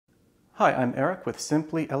Hi, I'm Eric with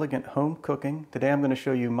Simply Elegant Home Cooking. Today I'm going to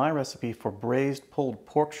show you my recipe for braised pulled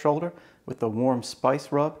pork shoulder with a warm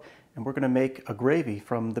spice rub, and we're going to make a gravy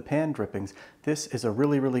from the pan drippings. This is a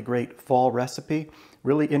really great fall recipe.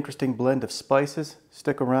 Really interesting blend of spices.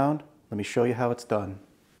 Stick around. Let me show you how it's done.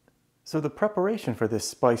 So the preparation for this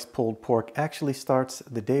spiced pulled pork actually starts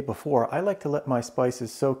the day before. I like to let my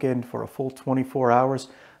spices soak in for a full 24 hours.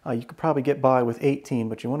 You could probably get by with 18,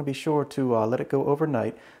 but you want to be sure to let it go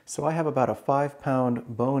overnight. So I have about a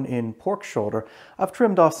 5-pound bone-in pork shoulder. I've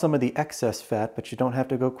trimmed off some of the excess fat, but you don't have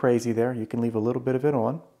to go crazy there. You can leave a little bit of it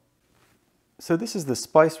on. So this is the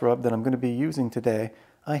spice rub that I'm going to be using today.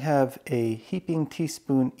 I have a heaping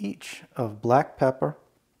teaspoon each of black pepper,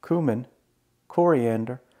 cumin,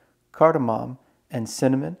 coriander, cardamom, and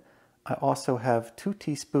cinnamon. I also have 2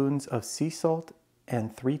 teaspoons of sea salt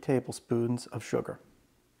and 3 tablespoons of sugar.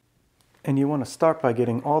 And you want to start by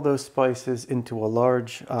getting all those spices into a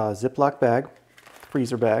large Ziploc bag,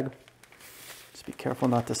 freezer bag. Just be careful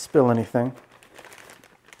not to spill anything.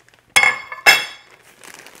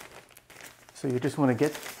 So you just want to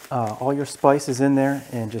get all your spices in there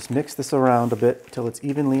and just mix this around a bit until it's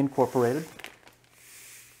evenly incorporated.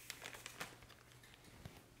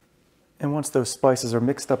 And once those spices are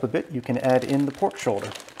mixed up a bit, you can add in the pork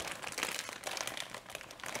shoulder.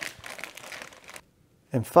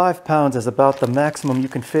 And 5 pounds is about the maximum you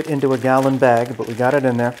can fit into a gallon bag, but we got it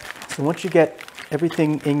in there. So once you get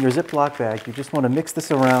everything in your Ziploc bag, you just want to mix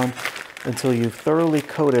this around until you've thoroughly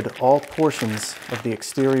coated all portions of the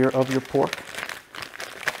exterior of your pork.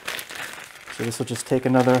 So this will just take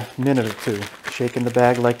another minute or two, shaking the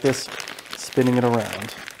bag like this, spinning it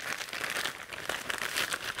around.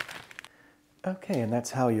 Okay, and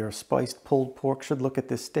that's how your spiced pulled pork should look at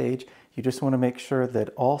this stage. You just want to make sure that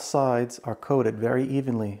all sides are coated very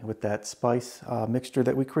evenly with that spice mixture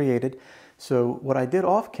that we created. So what I did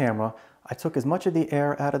off camera, I took as much of the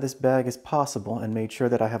air out of this bag as possible and made sure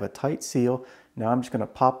that I have a tight seal. Now I'm just going to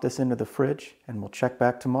pop this into the fridge and we'll check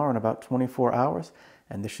back tomorrow in about 24 hours.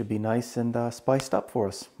 And this should be nice and spiced up for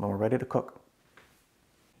us when we're ready to cook.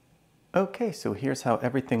 Okay, so here's how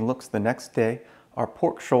everything looks the next day. Our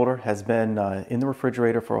pork shoulder has been in the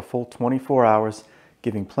refrigerator for a full 24 hours,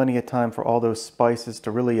 giving plenty of time for all those spices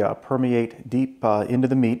to really permeate deep into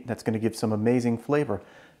the meat. That's going to give some amazing flavor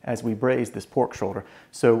as we braise this pork shoulder.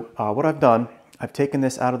 So what I've done, I've taken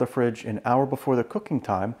this out of the fridge an hour before the cooking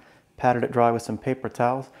time, patted it dry with some paper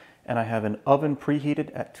towels, and I have an oven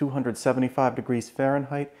preheated at 275 degrees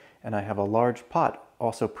Fahrenheit, and I have a large pot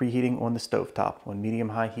also preheating on the stovetop on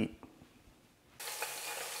medium-high heat.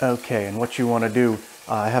 Okay, and what you want to do,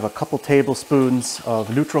 I have a couple tablespoons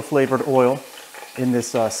of neutral flavored oil in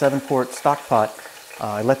this 7-quart stock pot.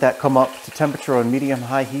 I let that come up to temperature on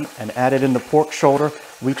medium-high heat and add it in the pork shoulder.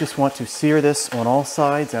 We just want to sear this on all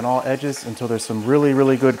sides and all edges until there's some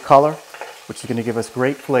really good color, which is going to give us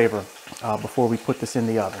great flavor before we put this in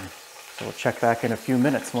the oven. So we'll check back in a few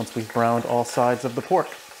minutes once we've browned all sides of the pork.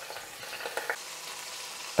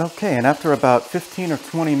 Okay, and after about 15 or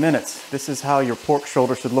 20 minutes, this is how your pork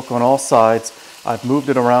shoulder should look on all sides. I've moved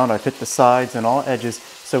it around, I've hit the sides and all edges.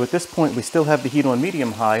 So at this point, we still have the heat on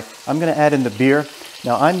medium-high. I'm going to add in the beer.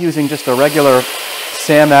 Now I'm using just a regular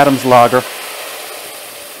Sam Adams lager.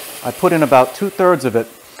 I put in about 2/3 of it.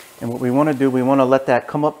 And what we want to do, we want to let that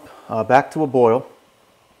come up back to a boil.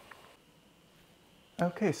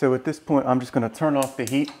 Okay, so at this point, I'm just going to turn off the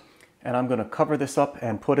heat. And I'm going to cover this up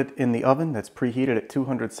and put it in the oven that's preheated at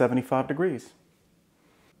 275 degrees.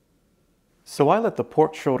 So I let the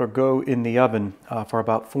pork shoulder go in the oven for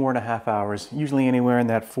about 4.5 hours. Usually anywhere in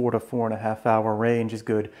that 4 to 4.5 hour range is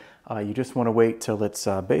good. You just want to wait till it's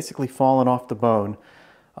basically fallen off the bone.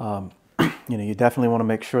 You definitely want to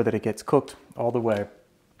make sure that it gets cooked all the way.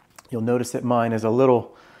 You'll notice that mine is a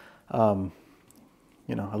little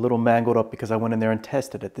mangled up because I went in there and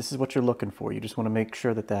tested it. This is what you're looking for. You just want to make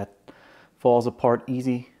sure that that falls apart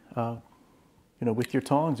easy, with your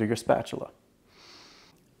tongs or your spatula.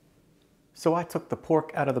 So I took the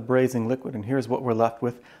pork out of the braising liquid, and here's what we're left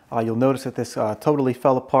with. You'll notice that this totally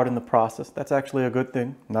fell apart in the process. That's actually a good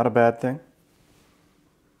thing, not a bad thing.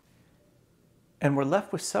 And we're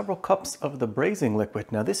left with several cups of the braising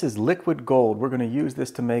liquid. Now this is liquid gold. We're going to use this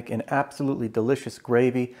to make an absolutely delicious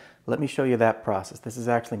gravy. Let me show you that process. This is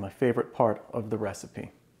actually my favorite part of the recipe.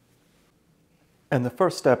 And the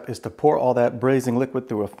first step is to pour all that braising liquid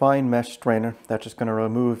through a fine mesh strainer. That's just going to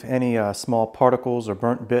remove any small particles or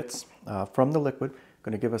burnt bits from the liquid.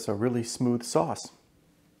 Going to give us a really smooth sauce.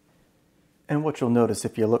 And what you'll notice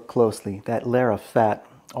if you look closely, that layer of fat,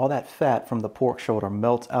 all that fat from the pork shoulder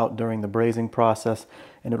melts out during the braising process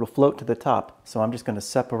and it'll float to the top. So I'm just going to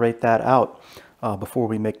separate that out before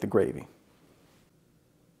we make the gravy.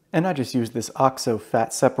 And I just use this OXO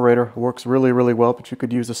fat separator. It works really, really well, but you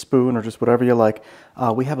could use a spoon or just whatever you like.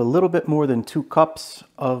 We have a little bit more than 2 cups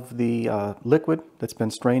of the liquid that's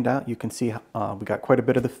been strained out. You can see we got quite a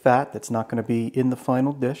bit of the fat that's not going to be in the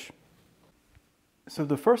final dish. So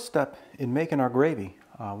the first step in making our gravy,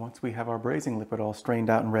 once we have our braising liquid all strained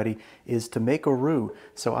out and ready, is to make a roux.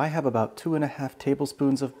 So I have about 2.5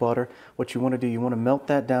 tablespoons of butter. What you want to do, you want to melt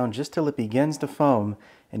that down just till it begins to foam,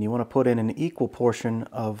 and you want to put in an equal portion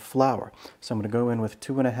of flour. So I'm going to go in with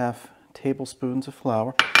 2.5 tablespoons of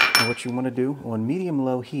flour. And what you want to do, on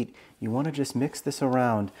medium-low heat, you want to just mix this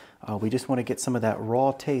around. We just want to get some of that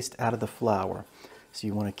raw taste out of the flour. So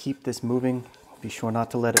you want to keep this moving. Be sure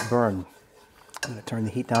not to let it burn. I'm going to turn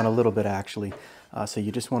the heat down a little bit, actually. So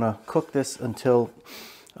you just want to cook this until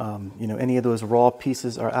any of those raw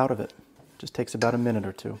pieces are out of it. Just takes about a minute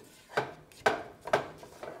or two.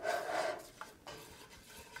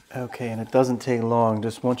 Okay, and it doesn't take long.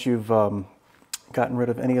 Just once you've gotten rid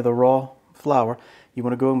of any of the raw flour, you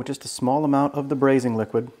want to go in with just a small amount of the braising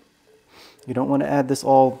liquid. You don't want to add this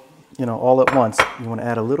all at once. You want to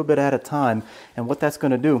add a little bit at a time. And what that's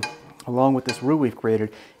going to do, along with this roux we've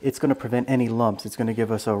created, it's going to prevent any lumps. It's going to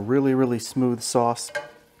give us a really, really smooth sauce.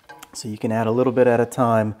 So you can add a little bit at a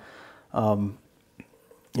time,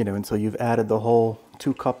 until you've added the whole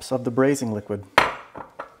 2 cups of the braising liquid.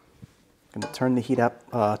 I'm going to turn the heat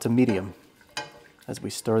up to medium as we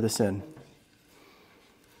stir this in.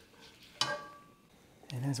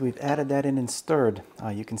 And as we've added that in and stirred,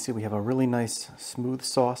 you can see we have a really nice smooth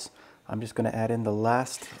sauce. I'm just going to add in the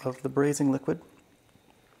last of the braising liquid.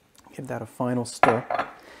 Give that a final stir.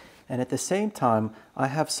 And at the same time, I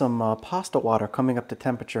have some pasta water coming up to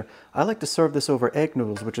temperature. I like to serve this over egg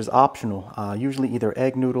noodles, which is optional. Usually either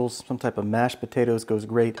egg noodles, some type of mashed potatoes goes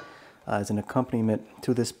great as an accompaniment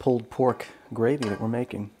to this pulled pork gravy that we're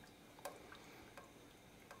making.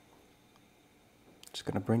 Just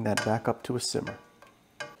going to bring that back up to a simmer.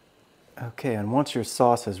 Okay, and once your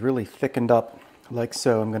sauce has really thickened up like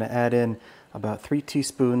so, I'm going to add in about 3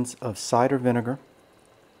 teaspoons of cider vinegar.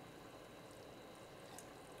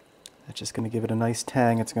 That's just going to give it a nice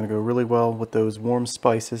tang. It's going to go really well with those warm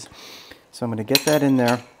spices. So I'm going to get that in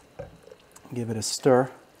there, give it a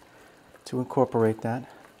stir to incorporate that.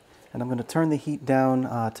 And I'm going to turn the heat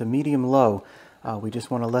down to medium-low. We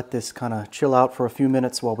just want to let this kind of chill out for a few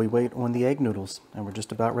minutes while we wait on the egg noodles. And we're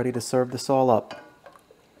just about ready to serve this all up.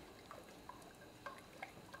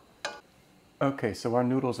 Okay, so our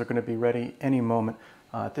noodles are going to be ready any moment.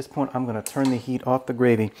 At this point, I'm going to turn the heat off the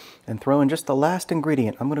gravy and throw in just the last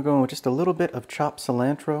ingredient. I'm going to go in with just a little bit of chopped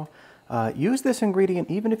cilantro. Use this ingredient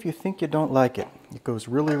even if you think you don't like it. It goes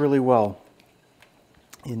really, really well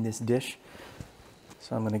in this dish.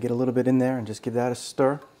 So I'm going to get a little bit in there and just give that a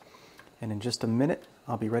stir. And in just a minute,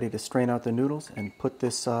 I'll be ready to strain out the noodles and put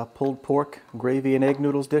this pulled pork gravy and egg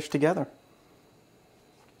noodles dish together.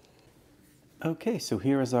 Okay, so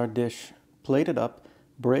here is our dish plated up.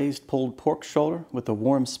 Braised pulled pork shoulder with a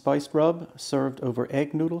warm spiced rub served over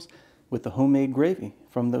egg noodles with the homemade gravy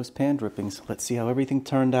from those pan drippings. Let's see how everything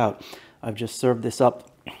turned out. I've just served this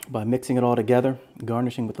up by mixing it all together,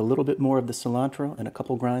 garnishing with a little bit more of the cilantro and a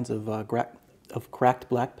couple grinds of cracked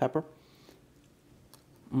black pepper.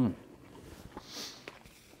 You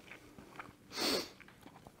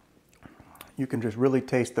can just really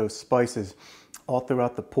taste those spices all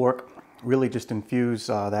throughout the pork. Really just infuse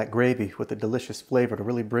that gravy with a delicious flavor to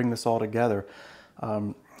really bring this all together.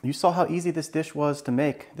 You saw how easy this dish was to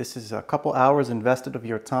make. This is a couple hours invested of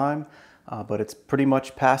your time, but it's pretty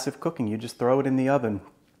much passive cooking. You just throw it in the oven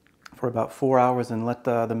for about 4 hours and let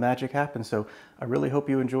the magic happen. So I really hope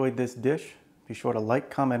you enjoyed this dish. Be sure to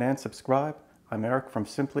like, comment, and subscribe. I'm Eric from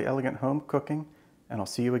Simply Elegant Home Cooking, and I'll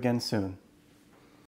see you again soon.